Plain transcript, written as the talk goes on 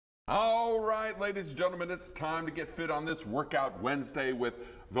All right, ladies and gentlemen, it's time to get fit on this Workout Wednesday with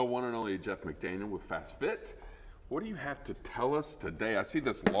the one and only Jeff McDaniel with Fast Fit. What do you have to tell us today? I see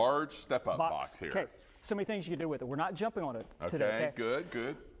this large step-up box here. Okay, so many things you can do with it. We're not jumping on it today. Okay,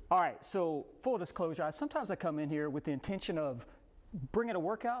 good. All right, so full disclosure, sometimes I come in here with the intention of bringing a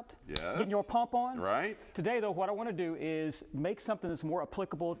workout, getting your pump on. Right. Today, though, what I want to do is make something that's more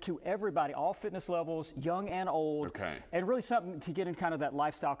applicable to everybody, all fitness levels, young and old, and really something to get in kind of that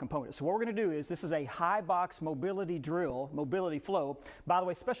lifestyle component. So what we're going to do is, this is a high box mobility drill, mobility flow. By the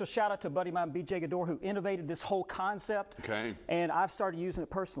way, special shout out to a buddy of mine, BJ Gador, who innovated this whole concept. Okay. And I've started using it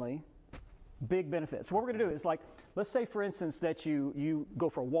personally. Big benefits. So what we're going to do is, like, let's say, for instance, that you go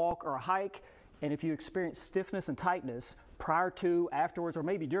for a walk or a hike, and if you experience stiffness and tightness prior to, afterwards, or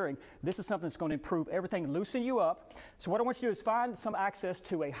maybe during, this is something that's going to improve everything, loosen you up. So what I want you to do is find some access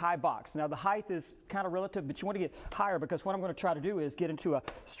to a high box. Now, the height is kind of relative, but you want to get higher, because what I'm going to try to do is get into a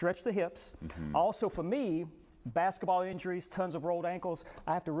stretch the hips. Also, for me, basketball injuries, tons of rolled ankles,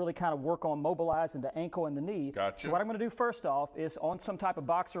 I have to really kind of work on mobilizing the ankle and the knee. Gotcha. So what I'm going to do first off is, on some type of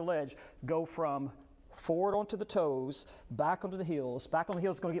box or ledge, go from forward onto the toes, back onto the heels. Back on the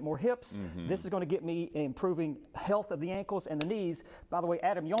heels is going to get more hips. This is going to get me improving health of the ankles and the knees. By the way,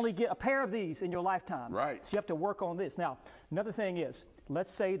 Adam, you only get a pair of these in your lifetime. Right. So you have to work on this. Now, another thing is, let's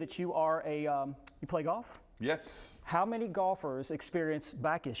say that you are you play golf? Yes. How many golfers experience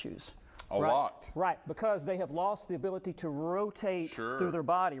back issues? A lot. Right, because they have lost the ability to rotate through their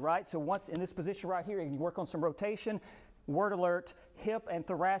body, right? So once in this position right here, you work on some rotation. Word alert, hip and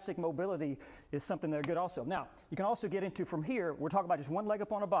thoracic mobility is something that are good also. Now, you can also get into, from here, we're talking about just one leg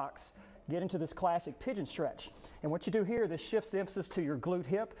up on a box, get into this classic pigeon stretch. And what you do here, this shifts the emphasis to your glute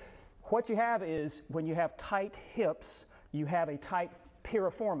hip. What you have is, when you have tight hips, you have a tight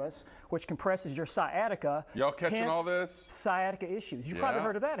piriformis, which compresses your sciatica. Y'all catching all this? Sciatica issues. You probably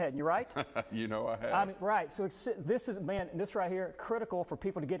heard of that, hadn't you, right? You know I have. I mean, right. So this is, man, this right here, critical for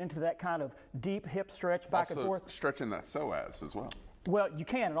people to get into that kind of deep hip stretch back and forth. Stretching that psoas as well. Well, you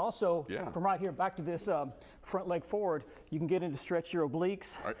can, and also from right here back to this front leg forward, you can get into stretch your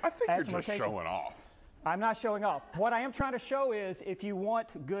obliques. I think you're just showing off. I'm not showing off. What I am trying to show is, if you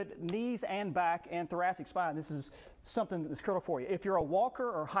want good knees and back and thoracic spine, this is something that's critical for you. If you're a walker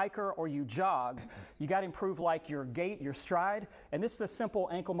or hiker or you jog, you got to improve like your gait, your stride, and this is a simple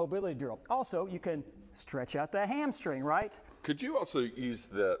ankle mobility drill. Also, you can stretch out the hamstring, right? Could you also use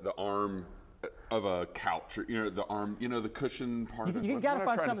the arm of a couch, or the arm, the cushion part of it? You got to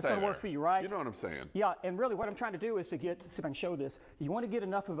find something that's going to work for you, right? You know what I'm saying? Yeah, and really what I'm trying to do is to see if I can show this. You want to get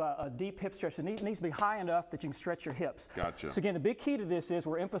enough of a deep hip stretch. It needs to be high enough that you can stretch your hips. Gotcha. So again, the big key to this is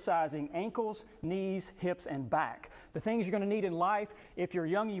we're emphasizing ankles, knees, hips, and back. The things you're going to need in life, if you're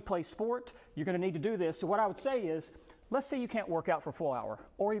young and you play sport, you're going to need to do this. So what I would say is, let's say you can't work out for a full hour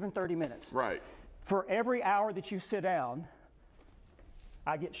or even 30 minutes. Right. For every hour that you sit down,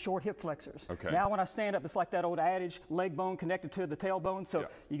 I get short hip flexors. Okay. Now when I stand up, it's like that old adage, leg bone connected to the tailbone. So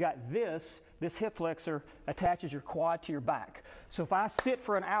you got this hip flexor attaches your quad to your back. So if I sit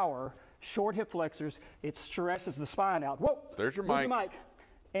for an hour, short hip flexors, it stresses the spine out. Whoa, there's your mic. The mic.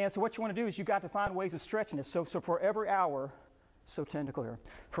 And so what you want to do is, you got to find ways of stretching this. So for every hour, so technical here,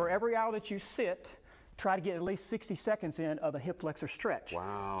 for every hour that you sit, try to get at least 60 seconds in of a hip flexor stretch.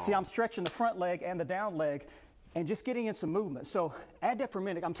 Wow. See, I'm stretching the front leg and the down leg, and just getting in some movement. So add that for a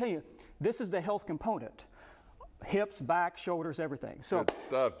minute. I'm telling you, this is the health component. Hips, back, shoulders, everything. So good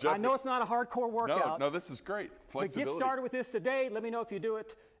stuff. Jeff, I know it's not a hardcore workout. No, this is great. Flexibility. But get started with this today. Let me know if you do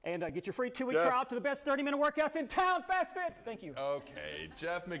it. And get your free 2-week trial to the best 30-minute workouts in town, Fast Fit. Thank you. Okay,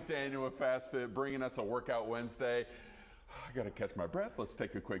 Jeff McDaniel with Fast Fit, bringing us a Workout Wednesday. I got to catch my breath. Let's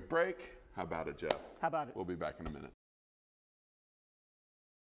take a quick break. How about it, Jeff? How about it? We'll be back in a minute.